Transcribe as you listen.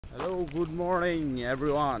Hello, good morning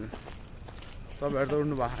everyone. तपाईहरु त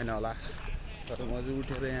उठ्नु भएको छैन होला तर म चाहिँ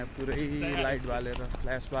उठेर यहाँ पुरै लाइट बालेर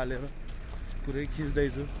फ्ल्यास बालेर पुरै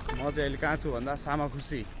खिच्दै छु। म चाहिँ अहिले कहाँ छु भन्दा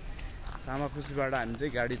सामाखुसीबाट हामी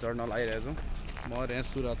चाहिँ गाडी चढ्न लागिरहेको छौं। म र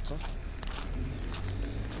यहाँ सुरत छ।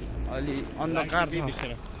 अलि अन्धकार छ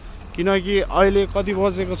किनकि अहिले कति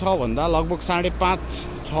बजेको छ भन्दा लगभग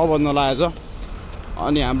 5:30 6 बज्न लागेको छ।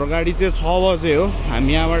 अनि हाम्रो गाडी चाहिँ 6 बजे हो।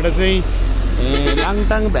 हामी यहाँबाट चाहिँ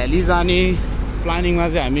langtang भ्याली जाने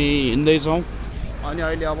प्लानिङमा चाहिँ हामी हिँड्दै छौं। अनि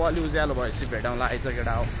अहिले अब अलि उज्यालो भएपछि भेटाउँला आइज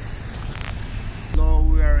केटा हो। ल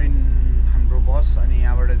वी आर इन हाम्रो बस अनि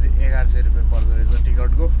यहाँबाट चाहिँ 1100 रुपैयाँ पर्छ रहेछ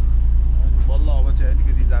टिकटको। अनि बल्ल अब चाहिँ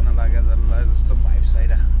अलिकति जान लाग्यो जस्तो भाइब्स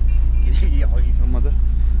आइरा किनकि अघिसम्म त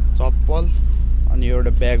चप्पल अनि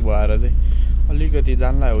एउटा ब्याग भएर चाहिँ अलिकति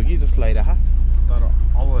जानलाई हो कि जस्तो लागिरहेको तर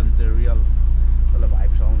अब भने चाहिँ रियल त्यसलाई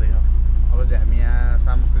भाइब्स आउँदैन। अब चाहिँ हामी यहाँ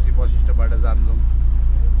सामाखुसी बस स्टपबाट जान्छौँ।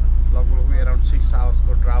 लगभग अराउन्ड 6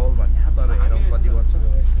 आवर्सको ट्राभल भन्ने तर हेरौँ कति बज्छ।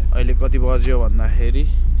 अहिले कति बज्यो भन्दाखेरि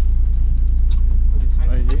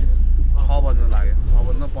अहिले 6 बज्न लाग्यो। 6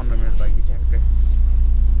 बज्न 15 मिनट बाँकी ठ्याक्कै।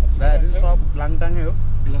 दाइहरु सब langtangै हो।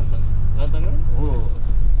 langtang हो।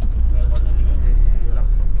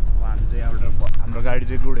 हामी चाहिँ यहाँबाट हाम्रो गाडी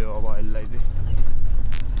चाहिँ गुड्यो अब अहिलेलाई चाहिँ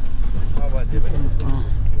 6 बजे पनि।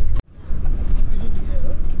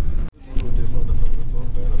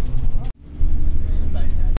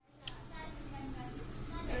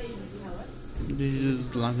 This is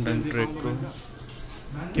langtang trek को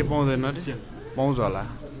के पाउँदैन रे पाउँछ होला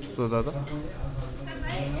सोध त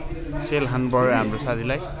सेल खानु पर्यो हाम्रो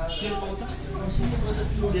साथीलाई।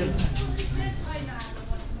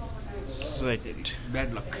 ब्याड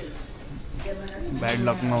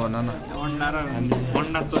लक नभन न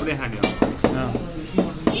अन्डा चोक्दै खाने हो।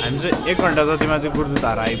 हामी चाहिँ 1 घण्टा जतिमा चाहिँ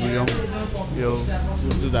गुर्जुधारा आइपुग्यौँ। यो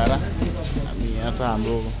गुर्जुधारा हामी यहाँ छ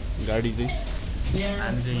हाम्रो गाडी चाहिँ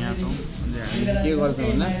हामी चाहिँ यहाँ छौँ। हामी के गर्छौँ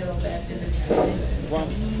भन्दा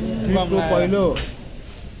पहिलो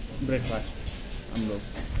ब्रेकफास्ट हाम्रो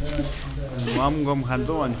गम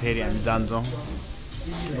खान्छौँ अनि फेरि हामी जान्छौँ।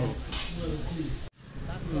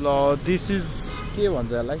 ल दिस इज के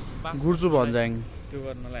भन्छ यसलाई गुर्जु भन्ज्याङ त्यो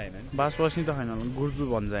गर्नलाई हैन बासवासी त छैन गुर्जु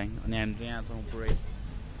भन्ज्याङ। अनि हामी चाहिँ यहाँ छौँ पुरै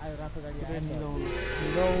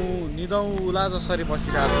निदौ उला जसरी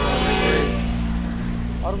बसिरहेको छ।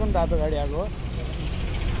 अर्को पनि रातो गाडी आएको हो।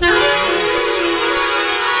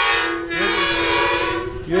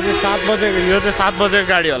 यो चाहिँ 7 बजेको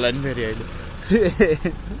गाडी होला नि फेरि अहिले।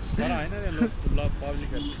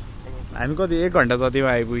 हामी कति 1 घण्टा जतिमा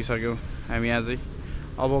आइपुगिसक्यौँ। हामी यहाँ चाहिँ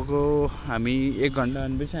अबको हामी 1 घण्टा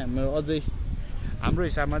भनेपछि हाम्रो अझै हाम्रो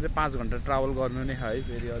हिसाबमा चाहिँ 5 घण्टा ट्राभल गर्नु नै है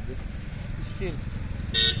फेरि अझै।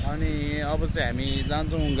 अनि अब चाहिँ हामी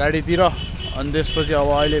जान्छौँ गाडीतिर। अनि त्यसपछि अब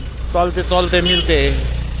अहिले चल्ते मिल्ते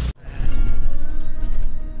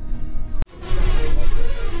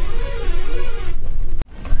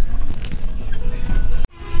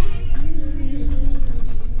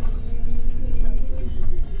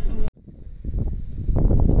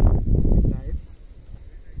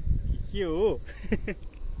के हो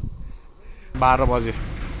 12 बजे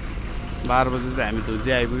चाहिँ हामी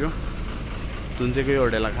धुन्चे आइपुग्यौँ। धुन्चेको यो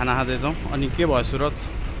होटेलमा खाना खाँदैछौँ। अनि के भयो सुरत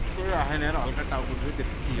कोही आएन र हल्का टाउको चाहिँ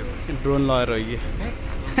त्यति हो ड्रोन लगाएर हो कि।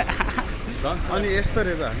 अनि यस्तो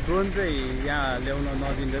रहेछ ड्रोन चाहिँ यहाँ ल्याउन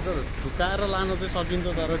नदिँदैछ। झुकाएर लान चाहिँ सकिन्छ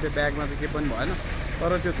तर त्यो ब्यागमा चाहिँ केही पनि भएन।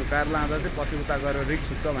 तर त्यो झुकाएर लाँदा चाहिँ पछि उता गएर रिस्क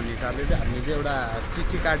हुन्छ भन्ने हिसाबले चाहिँ हामीले चाहिँ एउटा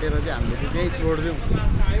चिठी काटेर चाहिँ हामीले चाहिँ त्यहीँ छोडिदिउँ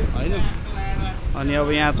होइन। अनि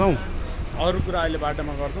अब यहाँ छौँ अरू कुरा अहिले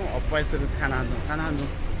बाटोमा गर्छौँ। अब पैसाहरू खाना खान्छौँ।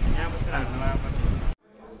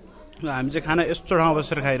 हामी चाहिँ खाना यस्तो ठाउँ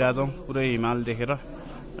बसेर खाइरहेको छौँ पुरै हिमाल देखेर।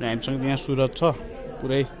 अनि हामीसँग यहाँ सुरत छ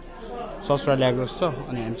पुरै ससुरा ल्याएको जस्तो।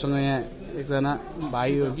 अनि हामीसँग यहाँ एकजना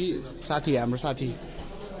भाइ हो कि साथी हाम्रो साथी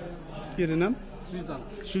के अरे नाम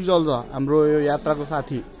सृजल छ हाम्रो यो यात्राको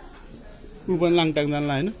साथी। ऊ पनि langtang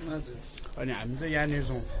जानला होइन। अनि हामी चाहिँ यहाँनिर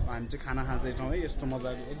छौँ। हामी चाहिँ खाना खाँदैछौँ है यस्तो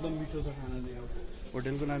मजाले एकदम मिठो छ खाना चाहिँ।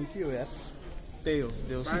 होटेलको नाम के हो यार त्यही हो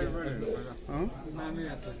देउसी मैले त नाम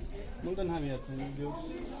याद छैन।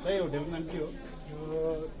 त्यही होटेलको नाम के हो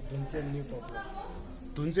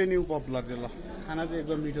धुन्चे न्यू पपुलर चाहिँ। ल खाना चाहिँ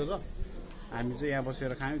एकदम मिठो छ। हामी चाहिँ यहाँ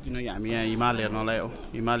बसेर खायौँ किनकि हामी यहाँ हिमाल हेर्नलाई हो।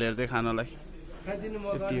 हिमाल हेर्दै खानलाई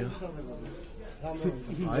यति हो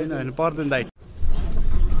होइन पर्दैन दाइ।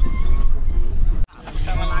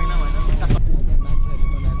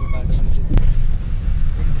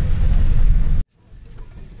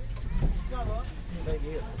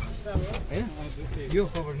 यो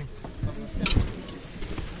खबर नि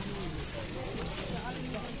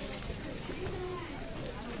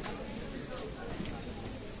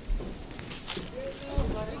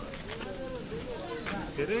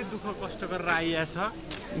धेरै दुःख कष्ट गरेर आइया छ।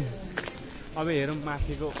 अब हेरौँ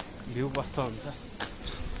माथिको भ्यू कस्तो हुन्छ।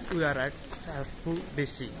 उयो राइट स्यार्फु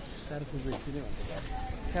बेसी नै भन्छ।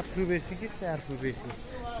 स्यार्फु बेसी कि स्यार्फु बेसी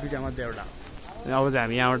दुईटा मध्ये एउटा। अब चाहिँ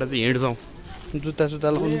हामी यहाँबाट चाहिँ हिँड्छौँ। जुत्ता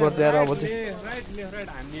लाउनु पर्दैन अब चाहिँ।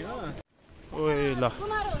 ओए ल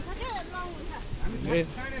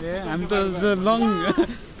ए हामी त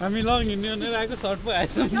हामी लङ हिँड्ने भनेर आएको सर्ट पो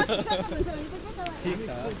आएछौँ त। ठिक छ।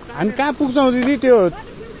 हामी कहाँ पुग्छौँ दिदी त्यो?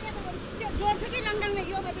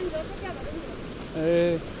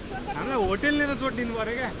 ए हामीलाई होटेल लिएर जोडिदिनु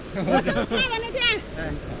पऱ्यो क्या।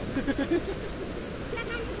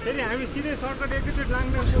 फेरि हामी सिधै सर्टकट एकैचोटि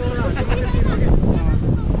लाङटाङ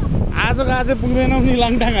आजको आज पुग्दैनौँ नि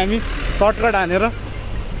लाङटाङ हामी सर्टकट हानेर।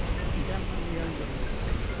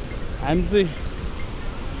 हामी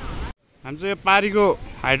चाहिँ पारीको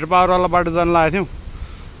हाइड्रो पावरवाला बाटो जानु लागेको थियौँ,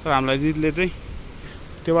 तर हामीलाई दिदीले चाहिँ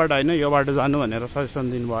त्यो बाटो होइन यो बाटो जानु भनेर सजेसन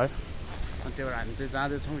दिनुभयो। अनि त्यही भएर हामी चाहिँ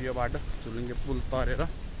जाँदैछौँ यो बाटो झुलुङ्गे पुल तरेर।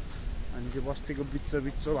 अनि त्यो बस्तीको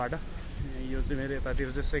बिचबाट यो चाहिँ मेरो यतातिर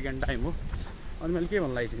चाहिँ सेकेन्ड टाइम हो। अनि मैले के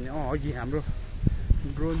भन्नु लागेको थिएँ भने अघि हाम्रो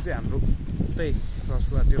ड्रोन चाहिँ हाम्रो उतै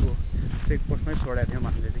रसुवा त्यो चेकपोस्टमै छोडेको थियो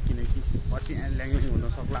मान्छेले चाहिँ, किनकि पछि ल्याङल्याङ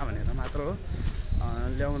हुनसक्ला भनेर मात्र हो।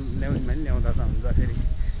 ल्याउनेमा पनि ल्याउँदा त हुन्छ फेरि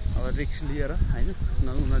अब रिक्स लिएर होइन।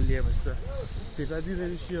 उनीहरूले लिएपछि त फिर्ता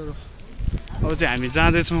दिँदैन सियो। अब चाहिँ हामी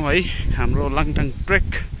जाँदैछौँ है। हाम्रो लाङटाङ ट्रेक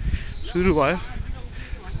सुरु भयो।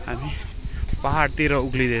 हामी पहाडतिर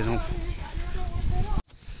उक्लिँदैछौँ।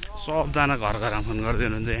 सबजना घर फोन गर्दै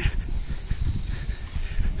हुनुहुन्छ यहाँ।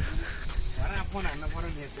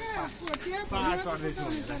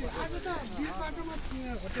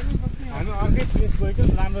 हामी अर्कै प्लेस गएको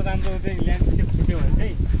राम्रो चाहिँ ल्यान्डस्केप छुट्यो भने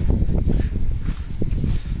चाहिँ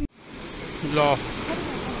ल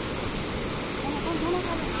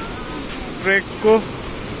ट्रेकको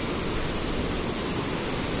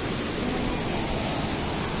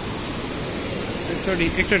एकचोटि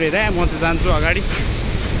हेरेँ म चाहिँ जान्छु अगाडि।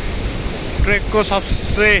 ट्रेकको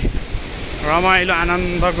सबसे रमाइलो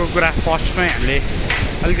आनन्दको कुरा फर्स्टमै हामीले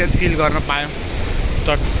अलिकति फिल गर्न पायौँ।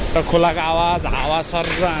 चट्ट खोलाको आवाज, हावा सर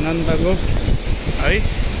र आनन्दको है।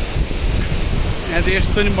 यहाँ चाहिँ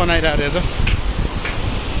यस्तो नि बनाइरहेको रहेछ।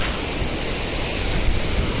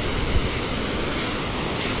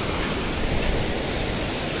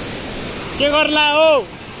 के गर्ला हो?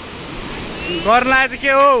 गर्ला चाहिँ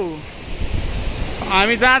के हो?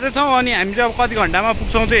 हामी जाँदैछौँ अनि हामी चाहिँ अब कति घन्टामा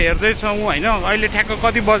पुग्छौँ चाहिँ हेर्दैछौँ होइन। अहिले ठ्याक्क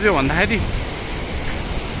कति बज्यो भन्दाखेरि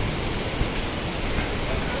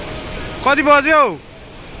कति बज्यो?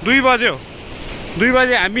 2 बज्यो। 2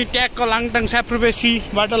 बजे हामी ट्याक्क लाङटाङ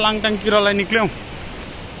स्याप्रुबेसीबाट लाङटाङतिरलाई निक्ल्यौँ।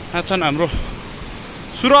 यहाँ छन् हाम्रो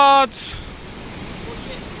सुरज।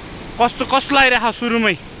 कस्तो लागिरहेको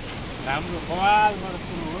सुरुमै? राम्रो बवालबाट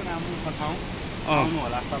सुरु हो। राम्रो ठाउँ आउनु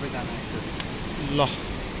होला सबैजना। ल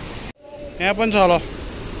यहाँ पनि छ ल।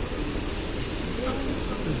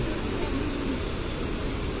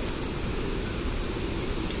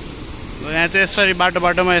 यहाँ चाहिँ यसरी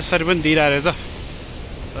बाटोमा यसरी पनि दिइरहेको रहेछ।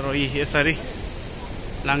 तर यसरी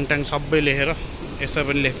लाङटाङ सबै लेखेर यसरी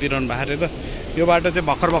पनि लेखिदिइरहनु भएको रहेछ। यो बाटो चाहिँ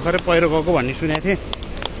भर्खरै पहिरो गएको भन्ने सुनेको थिएँ।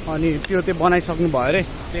 अनि त्यो चाहिँ बनाइसक्नु भयो अरे।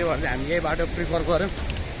 त्यही भएर चाहिँ हामी यही बाटो प्रिफर गऱ्यौँ।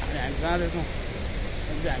 अनि हामी जाँदैछौँ।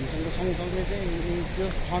 हामीसँग सँगसँगै चाहिँ त्यो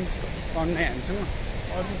छन् हामीसँग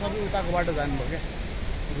अरू सबै उताको बाटो जानुभयो क्या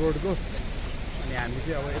रोडको। अनि हामी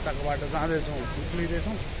चाहिँ अब यताको बाटो जाँदैछौँ,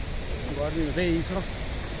 उक्लिँदैछौँ। गर्मी हुँदैछ।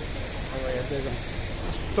 अब हेर्दैछौँ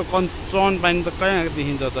यस्तो कञ्चन पानी त कहाँ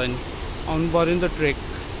देखिन्छ त। अनि आउनु पऱ्यो नि त ट्रेक।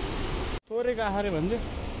 तोरेको आखा अरे भन्दै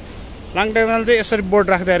लाङटाङमा चाहिँ यसरी बोर्ड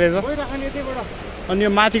राख्दै रहेछ। अनि यो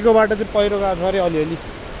माथिको बाटो चाहिँ पहिरो गएको छ अरे अलिअलि।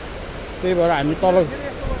 त्यही भएर हामी तल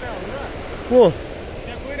को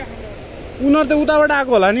उनीहरू त उताबाट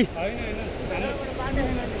आएको होला नि।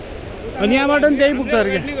 अनि यहाँबाट पनि त्यही पुग्छ अरे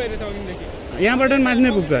क्या। यहाँबाट पनि माथि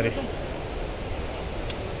नै पुग्छ अरे।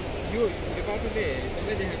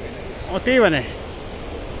 त्यही भने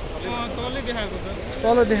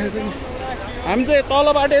तल देखाएको नि। हामी चाहिँ तल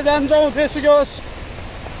बाटो जान्छौँ त्यसै होस्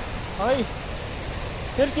है।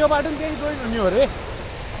 फेरि त्यो बाटो पनि त्यही गइरहने हो अरे।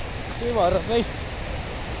 त्यही भएर चाहिँ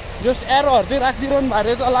जस एरोहरू चाहिँ राखिदिइरहनु भएको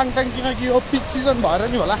रहेछ लाङटाङ, किनकि यो पिक सिजन भएर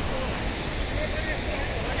नि होला।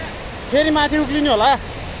 फेरि माथि उक्लिने होला।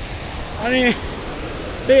 अनि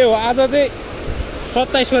त्यही हो आज चाहिँ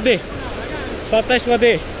 27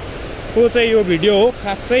 गतेको चाहिँ यो भिडियो हो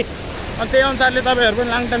खास चाहिँ। अनि त्यही अनुसारले तपाईँहरू पनि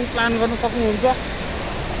लाङटाङ प्लान गर्न सक्नुहुन्छ।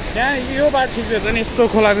 त्यहाँ यो बाटो ठिक रहेछ नि यस्तो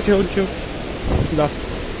खोलाको छेउ ल।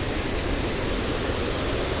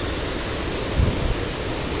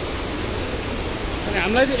 अनि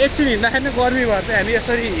हामीलाई चाहिँ एकछिन हिँड्दाखेरि नै गर्मी भएर चाहिँ हामी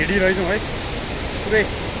यसरी हिँडिरहेछौँ है। पुरै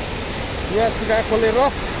लुगा सुगा खोलेर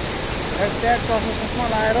ट्याग चस्मा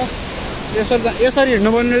लाएर यसरी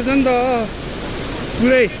हिँड्नुपर्ने रहेछ नि त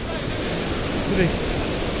पुरै पुरै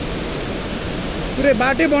पुरै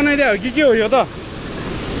बाटै बनाइदियो हो कि के हो यो त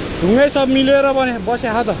ढुङ्गै सब मिलेर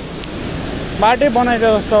बस्या त बाटै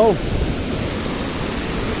बनाइदियो जस्तो हौ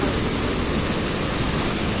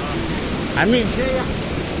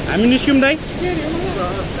हामी निस्क्यौँ दाइ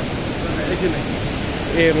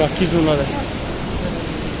ए ल खिच्नु ल दाइ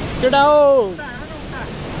केटा हो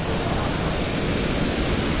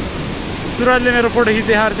सुरजले मेरो फोटो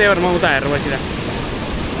खिचे त्यही भएर म उता हेरेर बसिरहेको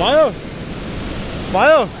भयो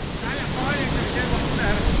भयो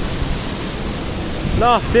ल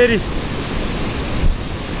फेरि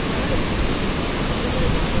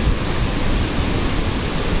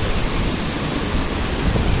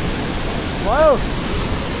भयो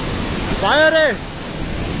भयो रे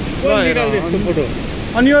यस्तो फोटो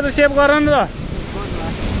अनि यो त सेभ गर नि त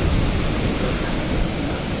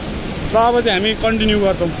ल अब चाहिँ हामी कन्टिन्यू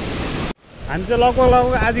गर्छौँ हामी चाहिँ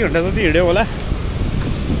लगभग आधी घन्टा जति हिँड्यो होला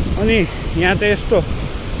अनि यहाँ चाहिँ यस्तो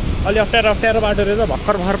अलि अप्ठ्यारो बाटो रहेछ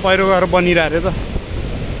भर्खर पहिरो गएर बनिरहेको रहेछ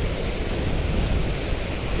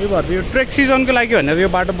त्यही भएर यो ट्रेक सिजनको लागि भनेर यो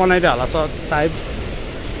बाटो बनाइदियो होला सायद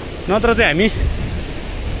नत्र चाहिँ हामी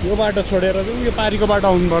यो बाटो छोडेर चाहिँ यो पारीको बाटो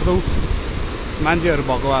आउनु पर्छ मान्छेहरू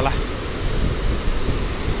भएकोवाला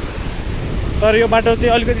तर यो बाटो चाहिँ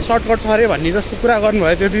अलिकति सर्टकट छ अरे भन्ने जस्तो कुरा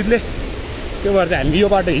गर्नुभयो त्यो दिदीले त्यो भएर चाहिँ हामी यो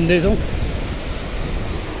बाटो हिँड्दैछौँ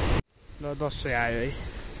ल दसैँ आयो है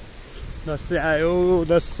दसैँ आयो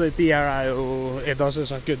दसैँ तिहार आयो ए दसैँ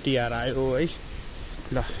सक्यो तिहार आयो है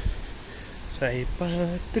ल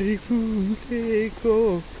सयपत्री फुलेको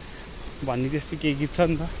भन्ने त्यस्तो केही गीत छ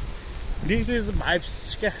नि त दिस इज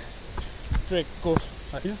भाइब्स क्या ट्रेकको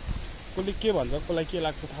होइन कसले के भन्छ कसलाई के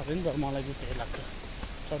लाग्छ थाहा छैन तर मलाई चाहिँ त्यही लाग्छ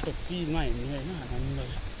चट्ट चिलमा हिँड्ने होइन हामीलाई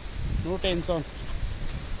नो टेन्सन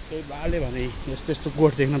त्यही बाले भने यस्तो यस्तो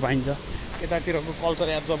गोठ देख्न पाइन्छ यतातिरको कल्चर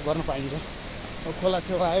एब्जर्भ गर्न पाइन्छ अब खोला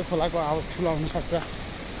छेउ आयो खोलाको आवाज ठुलो आउन सक्छ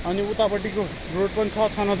अनि उतापट्टिको रोड पनि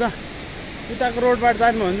छ न त उताको रोडबाट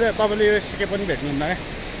जानु भने चाहिँ तपाईँले यो यस्तो के पनि भेट्नुहुन्न क्या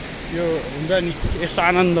यो हुन्छ नि यस्तो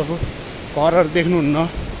आनन्दको घरहरू देख्नुहुन्न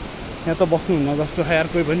यहाँ त बस्नुहुन्न जस्तो यार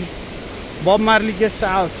कोही पनि बब मार्ली गेस्ट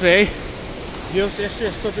हाउस रे है यो यस्तो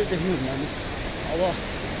यस्तो चाहिँ देख्नुहुन्न नि अब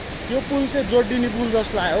यो पुल चाहिँ जोडिने पुल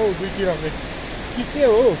जस्तो लाग्यो हौ दुईतिरको कि के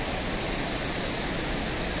हो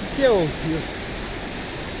यो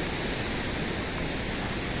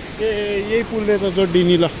यही पुलले त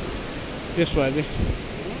जोडिने ल त्यसो भए चाहिँ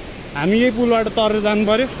हामी यही पुलबाट तरेर जानु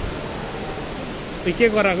पर्यो त्यो के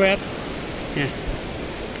गराएको यार यहाँ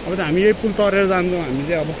अब त हामी यही पुल तरेर जान्छौँ हामी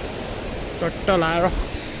चाहिँ अब चट्ट लाएर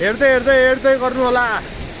हेर्दै गर्नु होला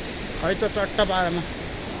है त चट्ट पारेमा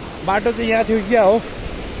बाटो चाहिँ यहाँ थियो क्या हो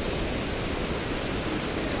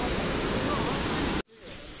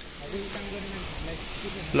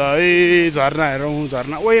ल है झर्ना हेरौँ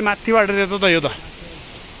झर्ना ओए माथिबाट रहेछ त यो त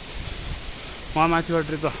वहाँ माथिबाट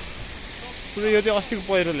रहेछ पुरै यो चाहिँ अस्तिको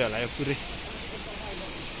पहिरोले होला यो पुरै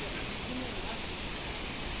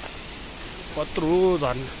कत्रो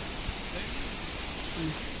झर्ना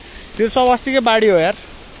त्यो सब अस्तिकै बाढी हो यार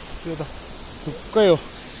त्यो त ढुक्कै हो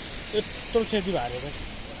यत्रो क्षति भएको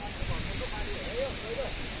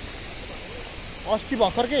अस्ति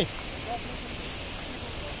भर्खरकै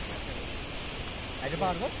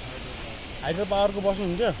हाइड्रो पावरको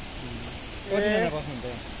बस्नुहुन्थ्यो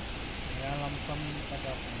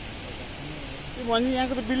त्यो भने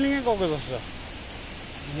यहाँको त बिल्डिङै गएको जस्तो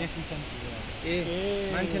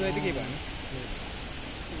मान्छेलाई त के भन्नु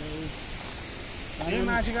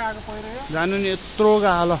जानु नि यत्रो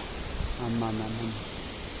गालो आम्मा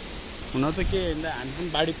हुन त के हामी पनि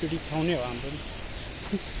बाढी पीडित ठाउँ नै हो हाम्रो पनि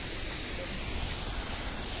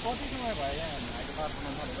कति समय भयो यहाँ हाइड्रो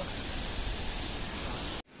पावरको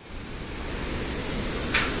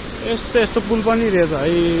यस्तो पुल पनि रहेछ है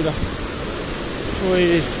ल ओइ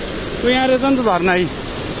यहाँ रहेछ नि त झर्ना है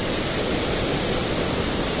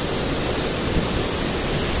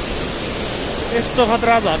यस्तो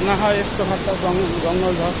खतरा झर्ना छ यस्तो खतरा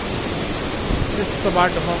जङ्गल छ यस्तो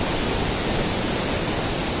बाटो छ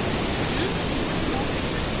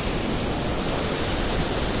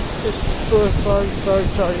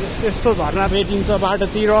यस्तो यस्तो झर्ना भेटिन्छ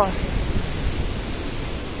बाटोतिर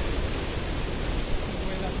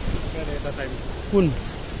कुन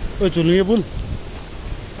ओ झुलुङ्गे पुल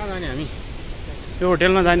कहाँ जाने हामी त्यो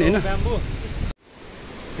होटेलमा जाने होइन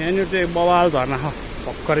यहाँनिर चाहिँ बवाल झर्ना छ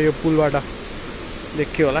भर्खर यो पुलबाट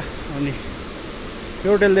देखियो होला अनि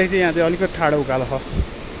यो होटेलदेखि यहाँ चाहिँ अलिकति ठाडो उकालो छ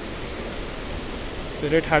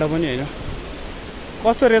धेरै ठाडो पनि होइन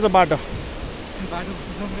कस्तो रहेछ बाटो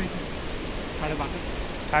ठाडो बाटो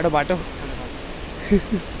ठाडो बाटो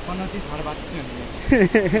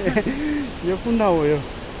यो कुन ठाउँ हो यो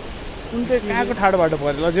कुन चाहिँ कहाँको ठाडो बाटो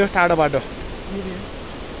पऱ्यो ल जो ठाडो बाटो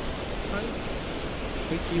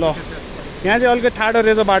ल यहाँ चाहिँ अलिकति ठाडो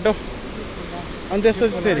रहेछ बाटो अनि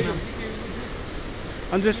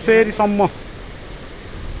त्यस फेरिसम्म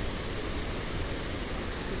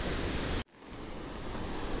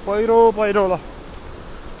पहिरो ल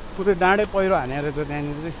पुरै डाँडै पहिरो हानेर रहेछ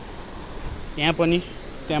त्यहाँनिर चाहिँ यहाँ पनि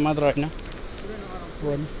त्यहाँ मात्र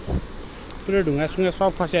होइन पुरै ढुङ्गासुङ्गा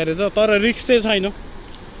सब खस्याएर छ तर रिक्स चाहिँ छैन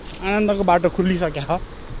आनन्दको बाटो खुलिसक्यो छ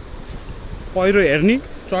पहिरो हेर्ने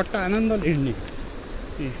चट्ट आनन्दले हिँड्ने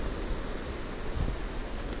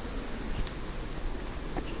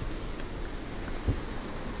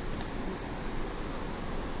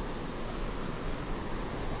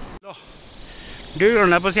ल 1.5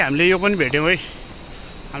 घन्टापछि हामीले यो पनि भेट्यौँ है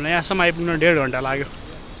हामीलाई यहाँसम्म आइपुग्न 1.5 घन्टा लाग्यो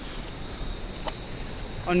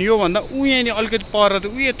अनि योभन्दा यहाँनिर अलिकति पर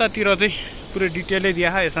चाहिँ यतातिर चाहिँ पुरै डिटेलै दिया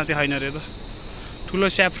यसमा चाहिँ छैन रहेछ ठुलो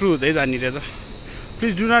स्याफ्रु हुँदै जाने रहेछ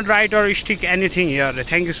please do not right or stick anything here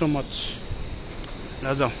thank you so much ल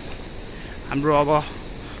जाउँ हाम्रो अब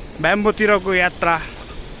ब्याम्बोतिरको यात्रा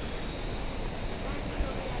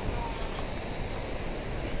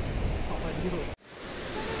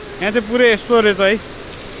यहाँ चाहिँ पुरै यस्तो रहेछ है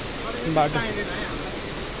बाटो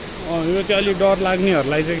यो चाहिँ अलिक डर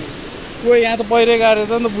लाग्नेहरूलाई चाहिँ कोही यहाँ त पहिरै गएको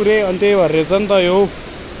रहेछ नि त पुरै अनि त्यही भएर रहेछ नि त यो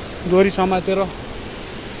डोरी समातेर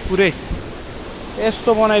पुरै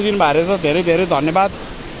यस्तो बनाइदिनु भएको रहेछ धेरै धेरै धन्यवाद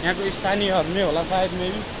यहाँको स्थानीयहरू नै होला सायद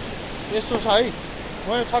मेबी यस्तो छ है म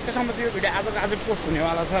यो सकेसम्म त्यो भिडियो आजै पोस्ट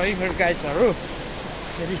हुनेवाला छ है मेरो गाइड्सहरू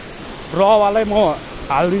फेरि रवालै म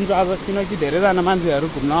हालिदिन्छु आज किनकि धेरैजना मान्छेहरू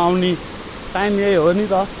घुम्न आउने टाइम यही हो नि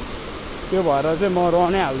त त्यो भएर चाहिँ म र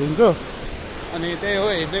नै हालिदिन्छु अनि त्यही हो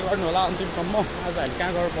हेर्दै गर्नु होला अन्तिमसम्म आज हामी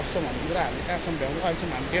कहाँ गएर बस्छौँ भन्ने कुरा हामी कहाँसम्म भ्याउँछ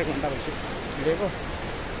अहिलेसम्म हामी 1.5 घन्टा भइसक्यो हिँडेको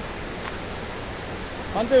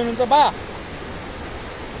सन्चै हुनुहुन्छ बा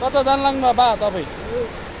कता जानु लाग्नु बा तपाईँ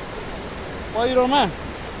पहिरोमा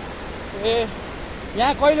ए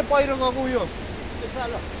यहाँ कहिले पहिरो गएको उयो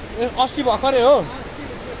ए अस्ति भर्खरै हो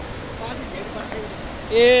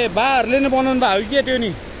ए बाहरूले नै बनाउनु भएको के त्यो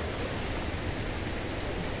नि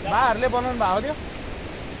बाहरूले बनाउनु भएको थियो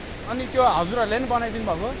अनि त्यो हजुरहरूले नि बनाइदिनु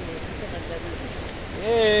भएको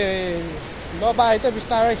ए ल बा है त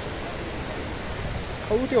बिस्तारै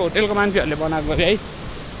त्यो होटेलको मान्छेहरूले बनाएको अरे है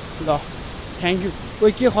ल थ्याङ्क यू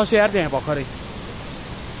कोही के खस्यो यार त्यहाँ भर्खरै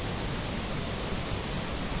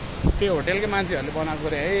त्यो होटेलकै मान्छेहरूले बनाएको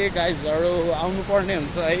अरे है गाइजहरू आउनु पर्ने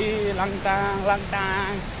हुन्छ है langtang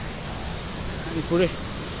अनि पुरै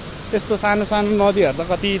त्यस्तो सानो सानो नदीहरू त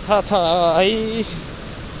कति छ है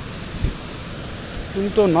तुम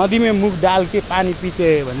तो नदी में मुख डाल के पानी पीते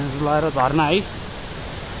भनेर लगेर झर्ना है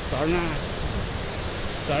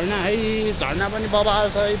झर्ना है झर्ना पनि बबाल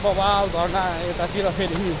छ है बबाल झर्ना यतातिर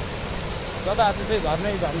फेरि जताततै चाहिँ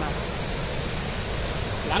झर्नै झर्ना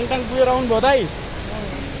langtang पुगेर आउनुभयो दाइ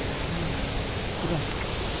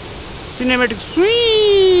सिनेमेटिक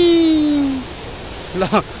स्विङ ल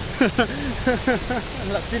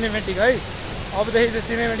सिनेमेटिक है अबदेखि चाहिँ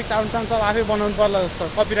सिनेमेटिक साउन्ड सब आफै बनाउनु पर्ला जस्तो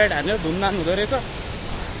कपिराइट हानेर धुमधाम हुँदो रहेछ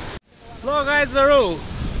ल गाइजहरू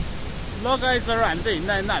हामी चाहिँ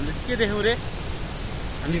हिँड्दा हामीले के देख्यौँ रे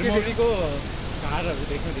निर्मलीको घारहरू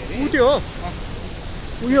देख्छ धेरै उ त्यो हो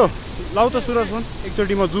उयो लौ त सुरज फोन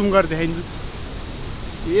एकचोटि म जुम गरेर देखाइदिन्छु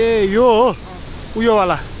ए यो हो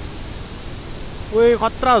उयोवाला ओए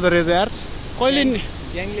खतरा हुँदो रहेछ यार कहिले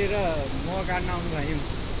ग्याङ लिएर मह काट्न आउनु लागि हुन्छ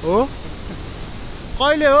हो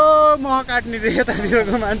कहिले हो मह काट्ने रे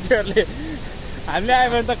यतातिरको मान्छेहरूले हामीले आयो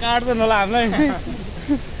भने त काट्दैन होला हामीलाई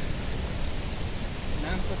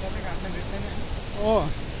हो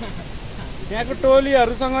यहाँको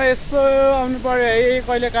टोलीहरूसँग यसो आउनु पर्यो है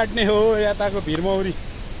कहिले काट्ने हो यताको भिर मौरी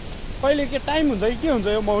कहिले के टाइम हुन्छ कि के हुन्छ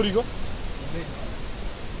यो मौरीको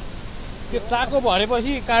त्यो चाको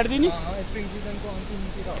भरेपछि काटिदिने स्प्रिङ सिजनको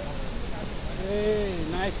अन्तिमतिर होला ए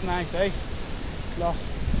नाइस है ल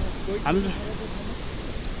हामी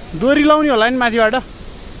डोरी लाउने होला नि माथिबाट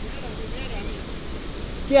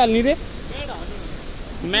के हाल्ने रे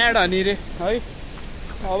म्याड हाल्ने रे है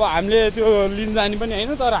अब हामीले त्यो लिन जाने पनि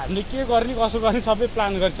होइन तर हामीले के गर्ने कसो गर्ने सबै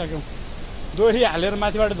प्लान गरिसक्यौँ डोरी हालेर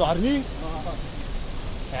माथिबाट झर्ने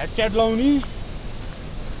हेडसेट लाउने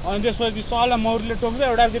अनि त्यसपछि सल्लाह मौरीले टोक्छ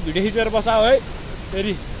एउटा चाहिँ भिडियो खिचेर बसाऊ है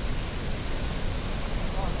फेरि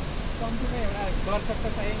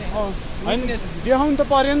होइन देखाउनु त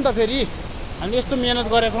पऱ्यो नि त फेरि हामी यस्तो मिहिनेत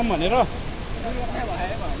गरेका छौँ भनेर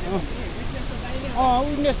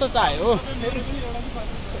विटनेस त चाहियो हो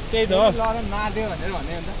त्यही त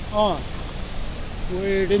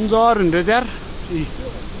डेन्जर हुँदो रहेछ यार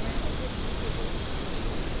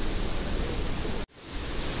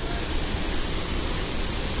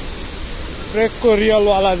ट्रेकको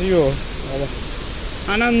रियलवाला चाहिँ हो अब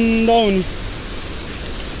आनन्द हुने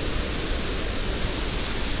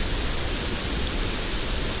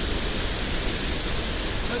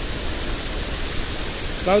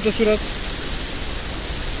लाउ त सुरज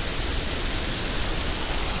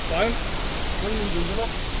भयो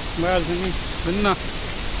भइहाल्छ नि हुन्न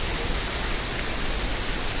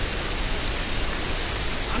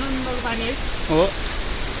आनन्दको पानी है हो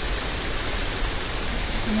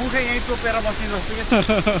मुखै यहीँ टोपेर बस्ने जस्तो क्या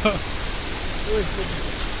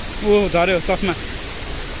ऊ झऱ्यो चस्मा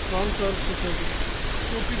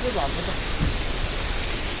टोपीको झर्छ त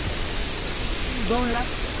गाउँ हिँड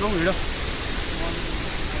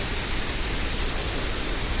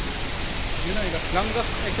लङ्ग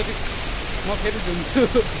एकचोटि म फेरि धुन्छु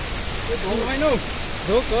होइन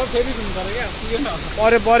धोक हो फेरि धुनु पर्यो क्या पुगेन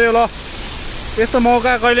पर्यो ल त्यस्तो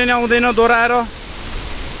मौका कहिले नि आउँदैन दोहोऱ्याएर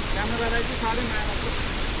क्यामेरालाई चाहिँ साह्रै माया गर्छ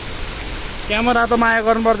क्यामेरा त माया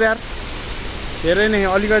गर्नुपर्छ यार धेरै नै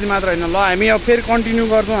अलिकति मात्र होइन ल हामी अब फेरि कन्टिन्यू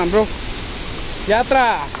गर्छौँ हाम्रो यात्रा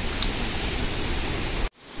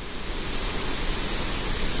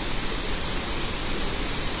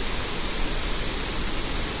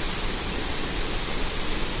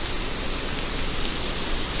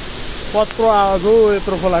कत्रो आवाज हो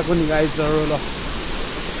यत्रो खोलाको नि गाइजहरू ल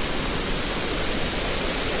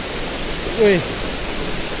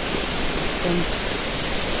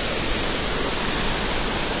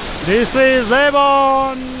This is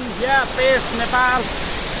Avon, yeah, Pace, Nepal.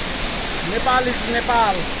 Nepal is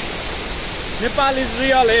Nepal. Nepal is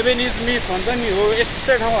real, heaven is myth भन्छ नि हो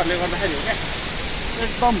यस्तै ठाउँहरूले गर्दाखेरि हो क्या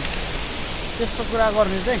एकदम त्यस्तो कुरा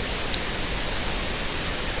गर्ने चाहिँ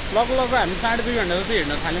लगभग हामी 2.5 घन्टा जति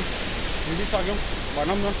हिँड्न थाल्यौँ हिँडिसक्यौँ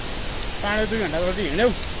भनौँ न 2.5 घन्टा जति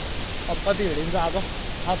हिँड्यौँ अब कति हिँडिन्छ आज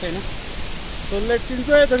थाहा छैन So let's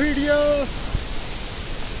enjoy the video.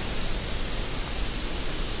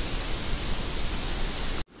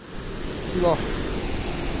 ल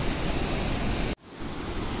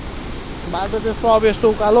बाटो चाहिँ सब यस्तो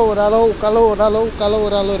उकालो ओह्रालो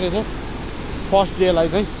रहेछ फर्स्ट डेलाई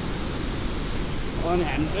चाहिँ अनि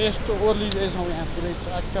हामी चाहिँ यस्तो ओर्लिँदैछौँ यहाँ पुरै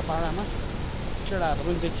चट्ट पाडामा केटाहरू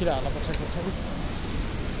पनि देखिरह होला पछाडि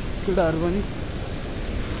केटाहरू पनि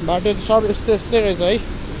बाटो सब यस्तै रहेछ है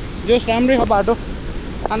जस राम्रै छ बाटो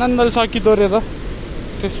आनन्दले सकिँदो रहेछ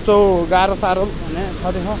त्यस्तो गाह्रो साह्रो भने छ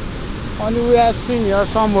अनि we have seen here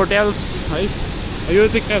some hotels है यो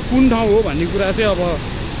चाहिँ कुन ठाउँ हो भन्ने कुरा चाहिँ अब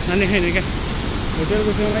जाने छैन क्या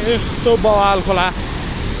होटेलको छेउमा यस्तो बवाल खोला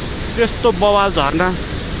त्यस्तो बवाल झर्ना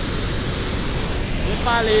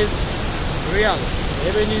Nepal is real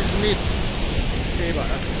haven is myth त्यही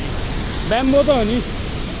भएर ब्याम्बो त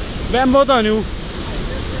हो नि ऊ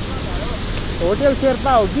होटेल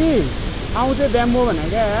शेर्पा हो कि ठाउँ चाहिँ ब्याम्बो भने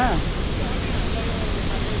क्या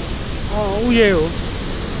ऊ यही हो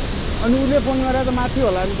अनि उसले फोन गरेर त माथि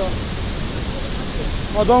होला नि त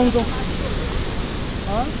जाउँ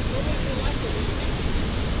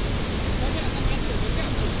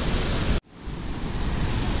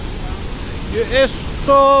यो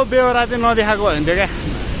यस्तो बेहोरा चाहिँ नदेखाएको भने थियो क्या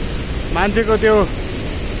मान्छेको त्यो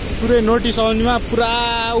पुरै नोटिस आउनेमा पुरा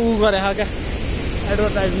ऊ गरेको क्या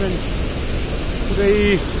एडभर्टाइजमेन्ट पुरै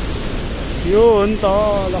यो हो नि त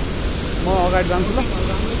ल म अगाडि जान्छु ल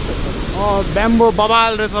ब्याम्बो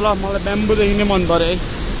बबाल रहेछ ल मलाई ब्याम्बोदेखि नै मन पऱ्यो है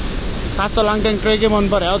खास त langtang ट्रेकै मन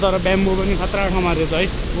पऱ्यो हो तर ब्याम्बो पनि खतरा ठाउँमा रहेछ है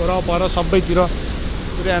वरपर सबैतिर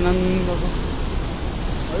पुरै आनन्द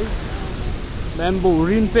है ब्याम्बो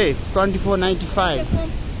रिम चाहिँ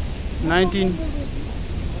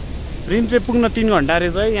 2495 रिम चाहिँ पुग्न 3 घन्टा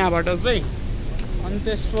रहेछ है यहाँबाट चाहिँ अनि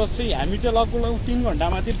त्यसपछि हामी चाहिँ लगभग 3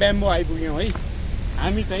 घन्टामा चाहिँ ब्याम्बो आइपुग्यौँ है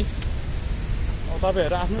हामी चाहिँ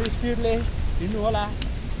तपाईँहरू आफ्नो स्पिडले हिँड्नु होला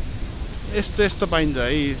यस्तो पाइन्छ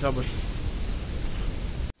है सबै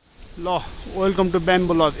ल welcome to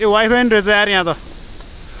bamboo lodge A wifi रहेछ यार यहाँ त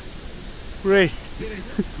पुरै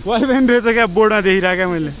वाइफाई रहेछ क्या बोर्डमा देखिरहेको क्या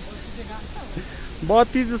मैले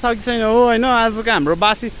बत्ती चाहिँ सकी छैन हो होइन आजको हाम्रो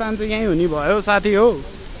वासस्थान चाहिँ यहीँ हुने भयो साथी हो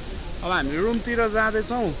अब हामी रुमतिर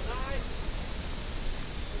जाँदैछौँ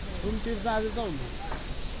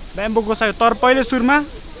ब्याम्बोको साइड तर पहिले सुरुमा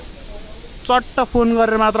चट्ट फोन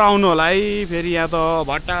गरेर मात्र आउनु होला है फेरि यहाँ त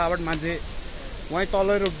भट्टाभट मान्छे वहीँ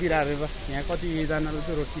तलै रोकिदिरहेको रहेछ यहाँ कतिजनाले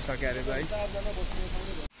चाहिँ रोकिसक्यो रहेछ है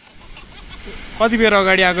कति बेर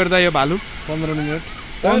अगाडि आएको त यो भालु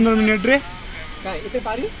 15 मिनट रे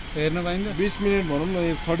हेर्न पाइन्छ 20 मिनट भनौँ न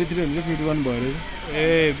 3351 भयो रे ए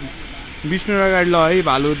 20 मिनट अगाडि ल है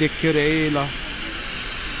भालु देख्यो रे ल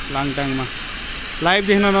langtangमा लाइभ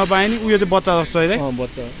देख्न नपाए नि उयो चाहिँ बच्चा जस्तो है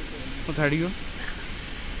बच्चा पछाडिको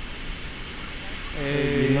ए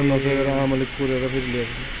नसकेर आमाले कुरेर फेरि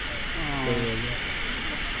ल्याएको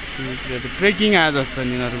ट्रेकिङ आए जस्तो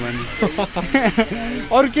नि यिनीहरूमा नि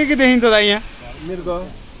अरू के देखिन्छ त यहाँ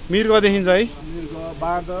मृग देखिन्छ है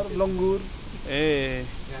बाँदर लङ्गुर ए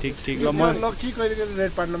ठिक ठिक ल म लक्की कहिले कहिले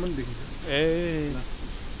रेड पान्डा पनि देखिन्छ ए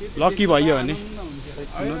लकी भयो भने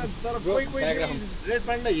तर कोही कोही रेड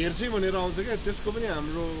पान्डा हेर्छु भनेर आउँछ क्या त्यसको पनि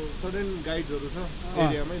हाम्रो सडन गाइड्सहरू छ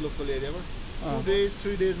एरियामै लोकल एरियामा 2 days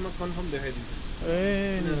 3 daysमा कन्फर्म देखाइदिन्छ ए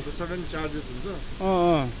उनीहरूको सडन चार्जेस हुन्छ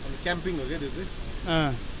अनि क्याम्पिङ हो क्या त्यो चाहिँ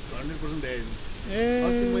 100% देखाइदिन्छ ए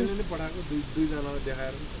अस्ति मैले नै पठाएको दुई जनालाई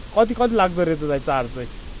देखाएर कति कति लाग्दो रहेछ दाइ चार्ज चाहिँ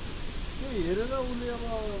त्यो हेरेर उसले अब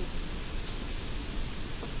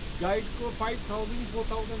गाइडको 5000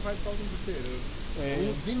 4000 5000 जस्तो हेरेर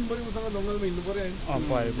दिनभरि उसँग जङ्गलमा हिँड्नु पर्यो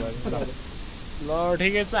ल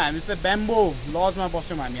ठिकै छ हामी चाहिँ ब्याम्बो लजमा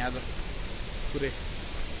बस्यौँ हामी आज पुरै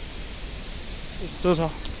यस्तो छ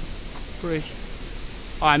पुरै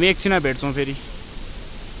हामी एकछिनमा भेट्छौँ फेरि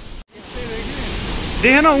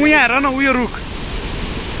देखेन उहाँ हेर न उयो रुख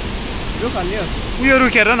उयो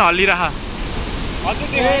रुख हेर न हल्लिरह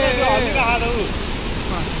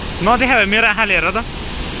नदेखा भए मेरो आँखाले हेर त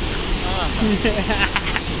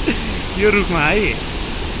यो रुखमा है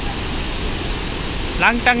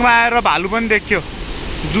लाङटाङमा आएर भालु पनि देख्यो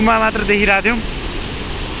जुमा मात्र देखिरहेको थियौँ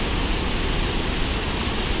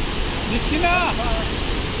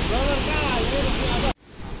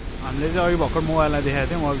हामीले चाहिँ अघि भर्खर मोबाइलमा देखाएको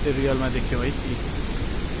थियौँ अब त्यो रियलमा देख्यो है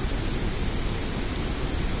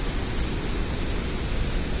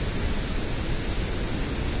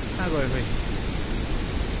कहाँ गयो खोइ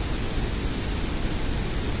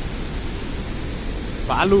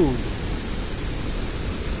भालु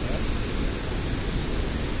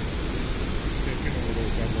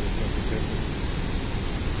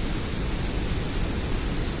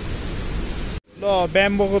ल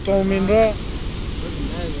ब्याम्बोको चाउमिन र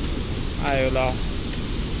आयो ल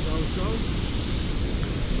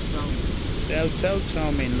च्याउ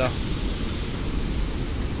चाउमिन ल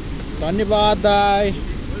धन्यवाद दाइ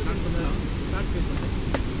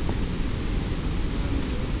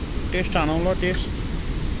टेस्ट हानौँ ल टेस्ट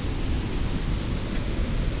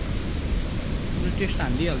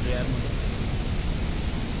हानिदिइहाल्छु यार म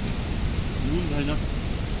नुन छैन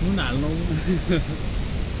नुन हाल्नु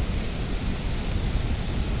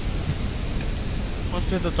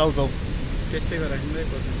कस्तो त चाउचाउ त्यस्तै गरेर राख्दै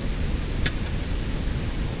पर्छ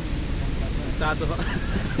तातो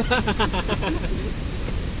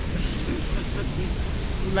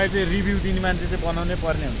उसलाई चाहिँ रिभ्यू दिने मान्छे चाहिँ बनाउनै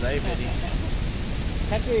पर्ने हुन्छ है फेरि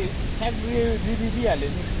ठ्याक्कै रिभ्यू दिइहाल्यो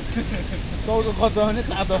नि चाउचाउ कस्तो भने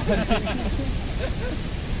तातो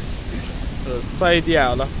सही दिया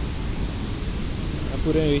होला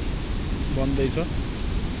पुरै बन्दैछ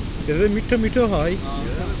धेरै मिठो मिठो छ है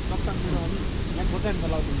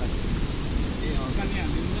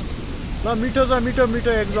ल मिठो छ मिठो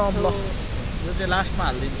मिठो एकदम ल यो चाहिँ लास्टमा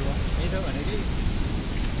हालिदिन्छु म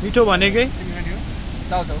मिठो भनेकै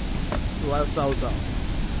चाउचाउ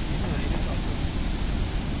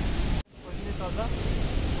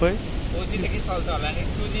खोइ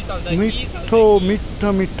मिठो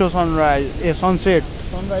मिठो मिठो सनराइज ए सनसेट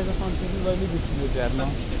सनराइज र सनसेट कहिले बिर्सिनु हेर्नु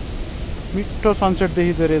मिठो सनसेट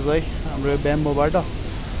देखिँदो रहेछ है हाम्रो ब्याम्बोबाट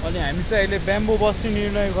अनि हामी चाहिँ अहिले ब्याम्बो बस्ने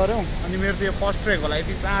निर्णय गऱ्यौँ अनि मेरो त्यो फर्स्ट ट्रेक होला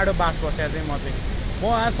यति चाँडो बास बसेको चाहिँ म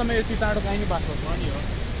आजसम्म यति चाँडो कहीँ नि बास बस्नु नि हो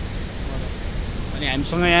अनि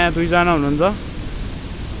हामीसँग यहाँ दुईजना हुनुहुन्छ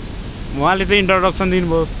उहाँले चाहिँ इन्ट्रोडक्सन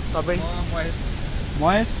दिनुभयो तपाईँ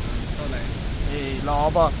महेश ए ल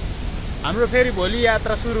अब हाम्रो फेरि भोलि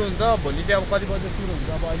यात्रा सुरु हुन्छ भोलि चाहिँ अब कति बजे सुरु हुन्छ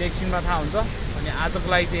अब अहिले एकछिनमा थाहा हुन्छ अनि आजको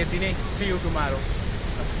लागि चाहिँ यति नै सी यु टुमारो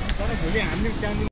तर भोलि हामी